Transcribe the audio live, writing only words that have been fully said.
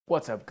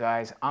What's up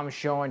guys, I'm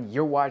Sean,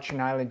 you're watching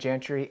Island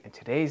Gentry, and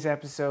today's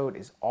episode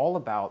is all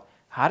about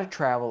how to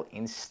travel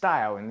in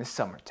style in the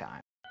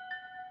summertime.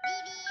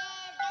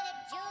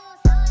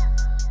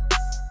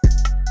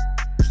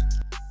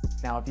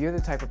 Now, if you're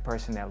the type of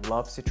person that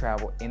loves to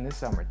travel in the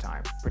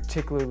summertime,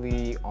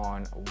 particularly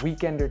on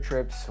weekender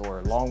trips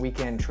or long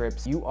weekend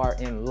trips, you are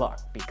in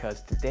luck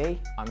because today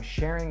I'm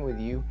sharing with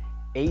you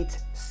 8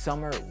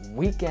 summer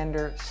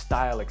weekender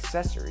style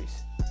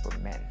accessories for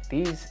men.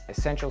 These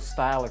essential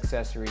style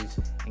accessories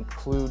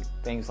include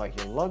things like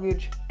your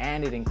luggage,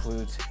 and it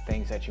includes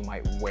things that you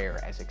might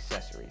wear as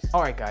accessories.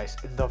 All right guys,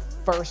 the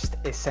first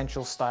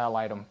essential style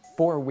item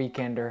for a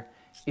weekender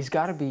is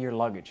gotta be your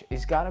luggage.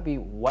 It's gotta be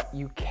what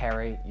you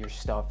carry your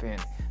stuff in.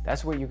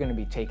 That's what you're gonna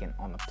be taking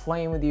on the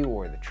plane with you,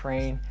 or the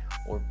train,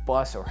 or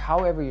bus, or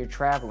however you're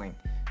traveling.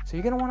 So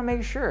you're gonna wanna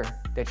make sure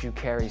that you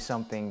carry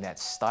something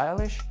that's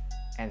stylish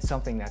and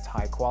something that's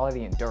high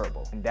quality and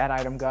durable. And that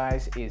item,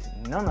 guys, is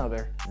none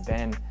other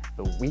than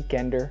the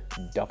Weekender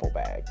Duffel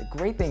Bag. The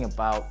great thing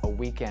about a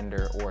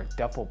Weekender or a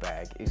duffel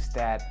bag is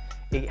that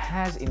it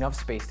has enough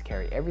space to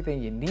carry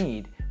everything you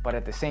need, but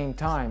at the same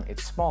time,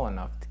 it's small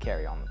enough to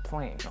carry on the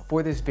plane. Now,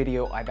 for this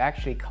video, I've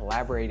actually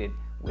collaborated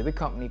with a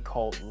company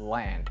called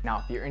Land. Now,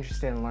 if you're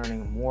interested in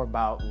learning more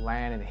about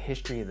Land and the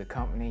history of the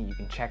company, you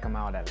can check them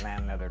out at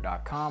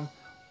landleather.com,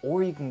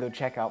 or you can go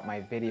check out my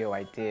video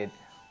I did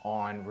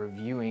on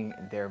reviewing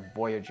their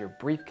Voyager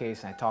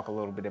briefcase, and I talk a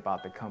little bit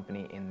about the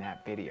company in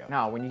that video.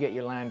 Now, when you get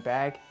your Land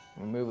bag,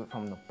 remove it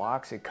from the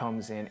box. It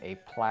comes in a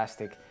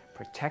plastic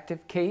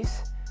protective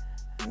case,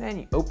 and then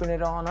you open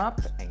it on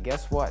up, and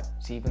guess what?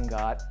 It's even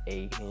got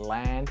a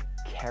Land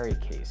carry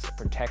case, a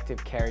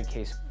protective carry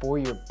case for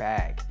your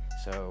bag.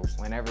 So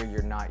whenever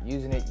you're not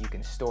using it, you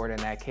can store it in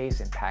that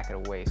case and pack it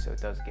away so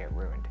it doesn't get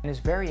ruined. And it's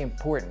very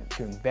important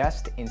to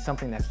invest in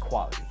something that's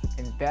quality.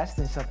 Invest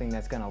in something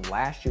that's gonna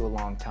last you a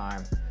long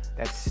time,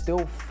 that's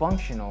still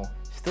functional,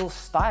 still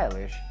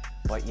stylish,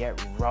 but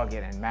yet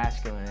rugged and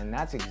masculine. And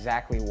that's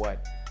exactly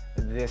what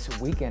this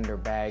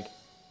Weekender bag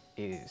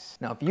is.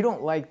 Now, if you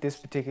don't like this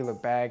particular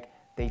bag,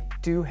 they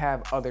do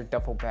have other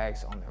duffel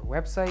bags on their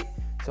website,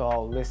 so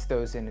I'll list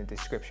those in the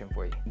description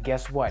for you.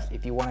 Guess what?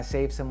 If you want to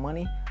save some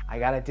money, I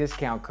got a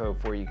discount code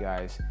for you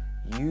guys.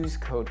 Use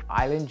code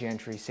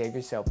ISLANDGENTRY, save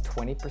yourself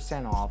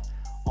 20% off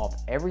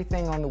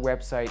everything on the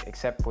website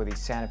except for the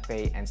Santa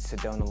Fe and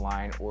Sedona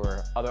line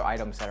or other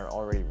items that are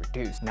already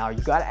reduced. Now,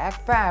 you gotta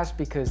act fast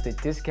because the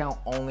discount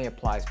only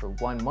applies for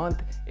 1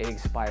 month. It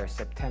expires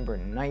September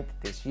 9th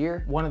this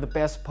year. One of the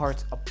best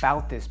parts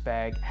about this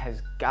bag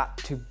has got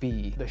to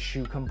be the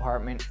shoe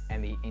compartment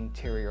and the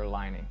interior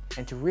lining.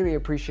 And to really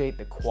appreciate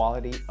the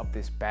quality of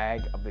this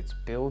bag, of its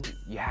build,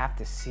 you have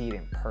to see it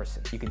in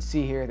person. You can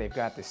see here they've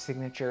got the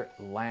signature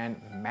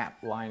Land map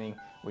lining,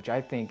 which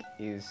I think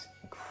is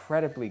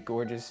incredibly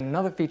gorgeous.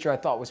 Another feature I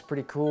thought was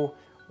pretty cool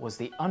was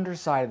the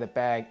underside of the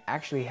bag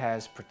actually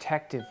has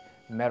protective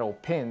metal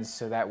pins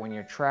so that when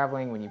you're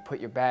traveling, when you put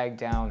your bag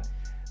down,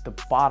 the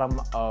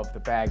bottom of the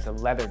bag, the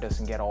leather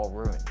doesn't get all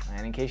ruined.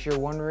 And in case you're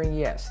wondering,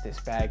 yes, this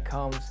bag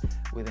comes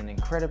with an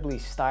incredibly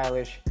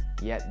stylish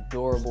yet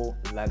durable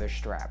leather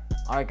strap.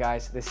 All right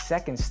guys, the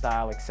second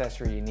style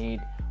accessory you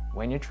need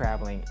when you're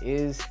traveling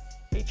is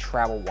a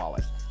travel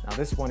wallet. Now,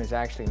 this one is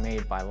actually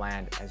made by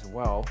Land as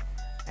well.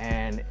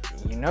 And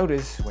you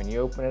notice when you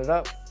open it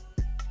up,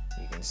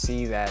 you can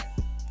see that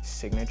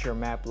signature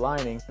map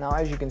lining. Now,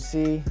 as you can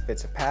see,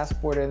 fits a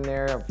passport in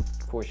there.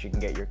 Of course, you can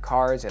get your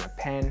cards and a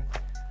pen.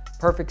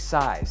 Perfect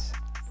size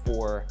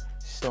for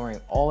storing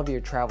all of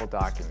your travel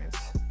documents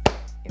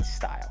in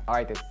style. All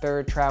right, the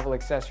third travel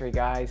accessory,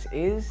 guys,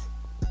 is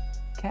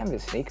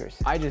canvas sneakers.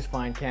 I just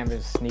find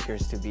canvas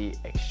sneakers to be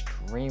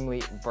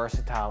extremely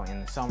versatile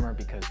in the summer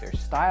because they're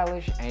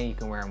stylish and you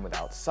can wear them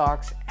without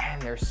socks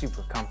and they're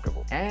super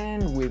comfortable.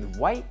 And with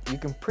white, you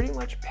can pretty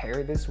much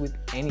pair this with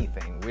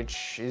anything,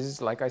 which is,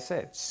 like I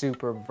said,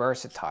 super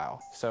versatile.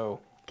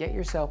 So get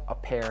yourself a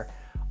pair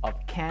of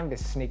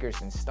canvas sneakers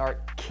and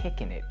start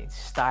kicking it in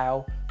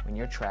style when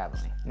you're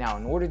traveling. Now,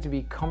 in order to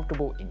be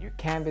comfortable in your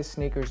canvas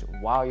sneakers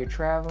while you're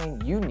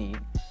traveling, you need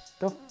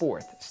the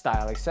fourth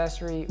style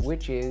accessory,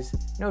 which is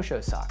no-show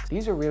socks.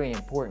 These are really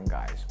important,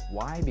 guys.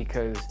 Why?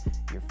 Because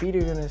your feet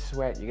are gonna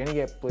sweat, you're gonna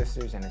get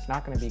blisters, and it's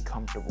not gonna be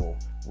comfortable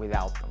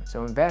without them.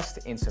 So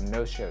invest in some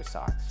no-show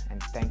socks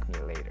and thank me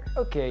later.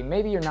 Okay,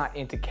 maybe you're not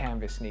into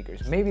canvas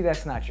sneakers. Maybe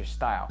that's not your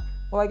style.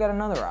 Well, I got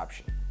another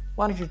option.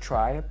 Why don't you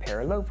try a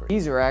pair of loafers?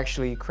 These are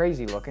actually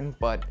crazy looking,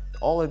 but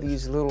all of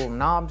these little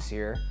knobs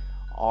here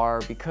are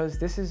because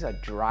this is a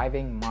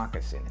driving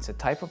moccasin. It's a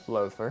type of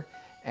loafer,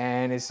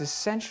 and it's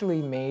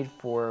essentially made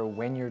for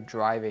when you're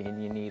driving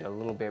and you need a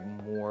little bit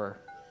more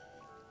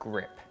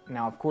grip.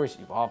 Now, of course,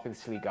 you've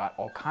obviously got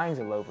all kinds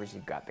of loafers.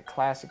 You've got the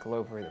classic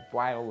loafer, the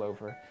bridal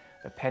loafer,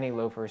 the penny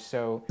loafer,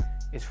 so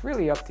it's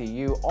really up to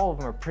you. All of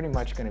them are pretty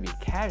much gonna be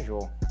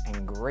casual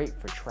and great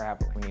for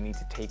traveling. When you need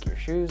to take your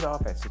shoes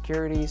off at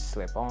security,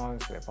 slip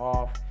on, slip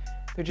off,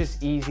 they're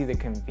just easy, they're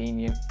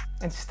convenient,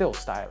 and still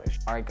stylish.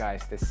 All right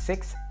guys, the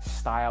sixth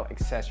style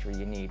accessory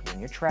you need when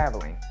you're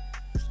traveling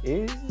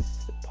is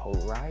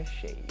polarized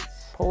shades.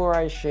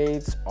 Polarized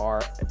shades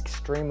are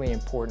extremely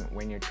important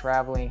when you're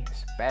traveling,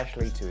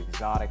 especially to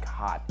exotic,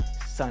 hot,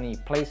 sunny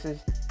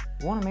places.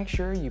 You want to make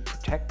sure you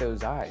protect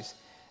those eyes.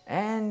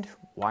 And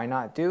why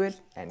not do it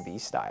and be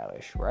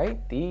stylish, right?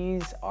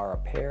 These are a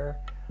pair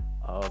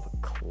of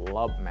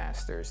Club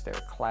Masters. They're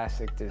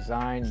classic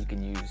design. You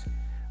can use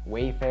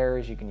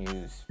Wayfarers, you can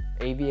use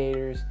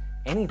Aviators,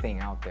 anything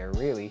out there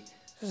really,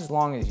 just as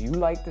long as you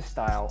like the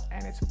style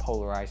and it's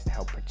polarized to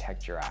help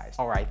protect your eyes.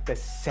 All right, the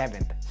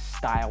 7th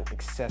style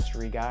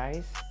accessory,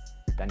 guys,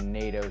 the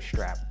NATO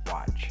strap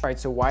watch. All right,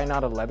 so why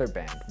not a leather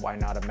band? Why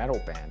not a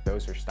metal band?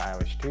 Those are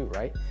stylish too,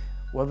 right?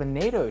 Well, the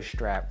NATO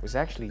strap was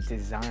actually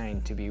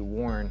designed to be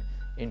worn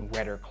in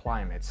wetter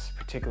climates,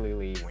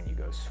 particularly when you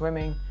go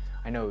swimming.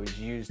 I know it was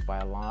used by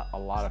a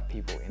lot of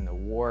people in the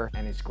war,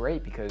 and it's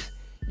great because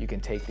you can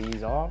take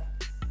these off,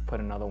 put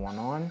another one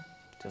on,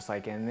 just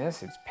like in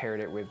this. It's paired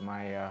it with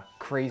my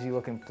crazy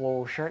looking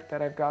floral shirt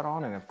that I've got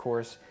on, and of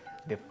course,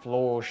 the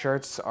floral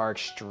shirts are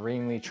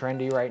extremely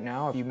trendy right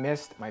now. If you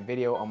missed my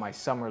video on my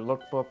summer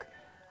lookbook,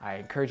 I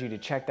encourage you to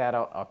check that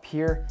out up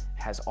here.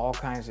 It has all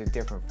kinds of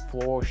different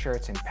floral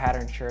shirts and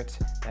pattern shirts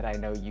that I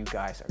know you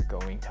guys are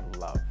going to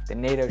love. The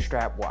NATO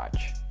strap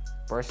watch,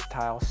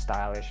 versatile,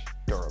 stylish,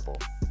 durable.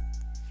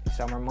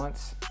 Summer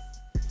months,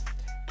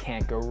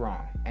 can't go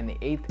wrong. And the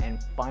 8th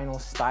and final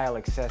style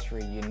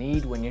accessory you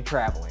need when you're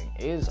traveling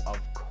is, of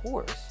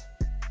course,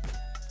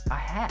 a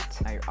hat.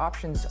 Now your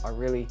options are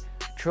really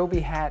trilby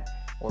hat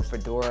or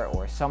fedora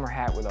or a summer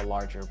hat with a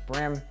larger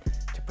brim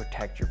to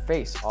protect your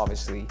face,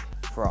 obviously,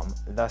 from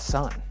the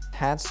sun.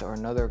 Hats are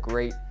another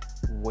great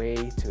way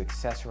to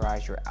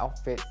accessorize your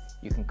outfit.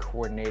 You can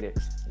coordinate it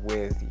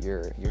with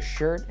your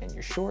shirt and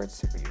your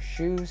shorts or your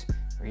shoes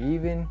or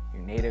even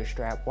your NATO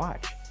strap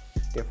watch.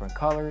 Different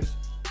colors.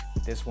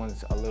 This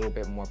one's a little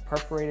bit more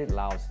perforated,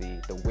 allows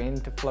the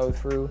wind to flow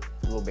through,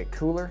 a little bit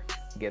cooler.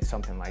 You get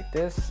something like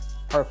this.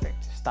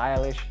 Perfect,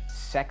 stylish,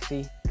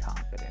 sexy,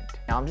 confident.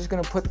 Now I'm just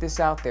gonna put this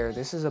out there.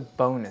 This is a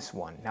bonus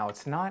one. Now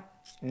it's not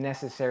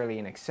necessarily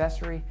an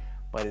accessory,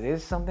 but it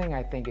is something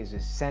I think is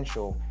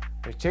essential,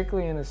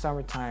 particularly in the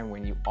summertime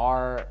when you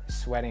are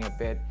sweating a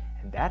bit,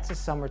 and that's a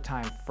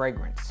summertime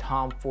fragrance.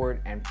 Tom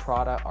Ford and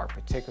Prada are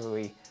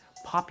particularly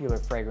popular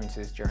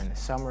fragrances during the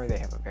summer. They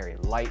have a very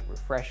light,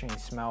 refreshing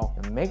smell.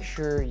 So make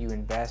sure you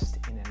invest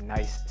in a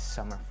nice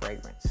summer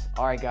fragrance.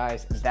 All right,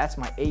 guys, that's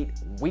my 8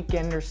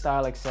 weekender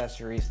style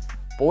accessories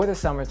for the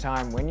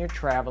summertime when you're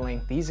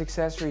traveling. These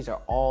accessories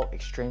are all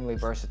extremely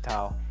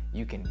versatile.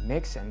 You can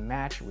mix and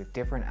match with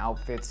different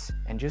outfits,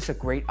 and just a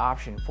great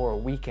option for a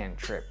weekend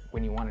trip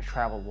when you want to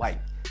travel light.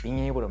 Being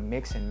able to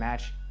mix and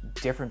match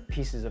different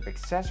pieces of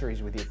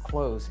accessories with your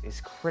clothes is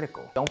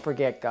critical. Don't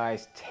forget,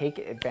 guys, take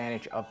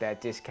advantage of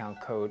that discount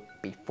code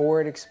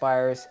before it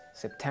expires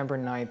September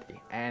 9th.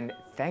 And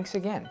thanks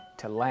again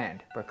to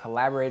Land for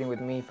collaborating with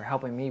me, for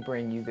helping me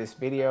bring you this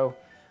video.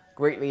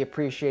 Greatly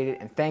appreciate it,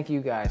 and thank you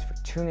guys for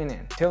tuning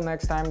in. Till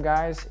next time,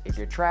 guys, if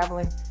you're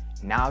traveling,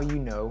 now you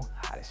know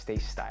how to stay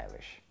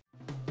stylish.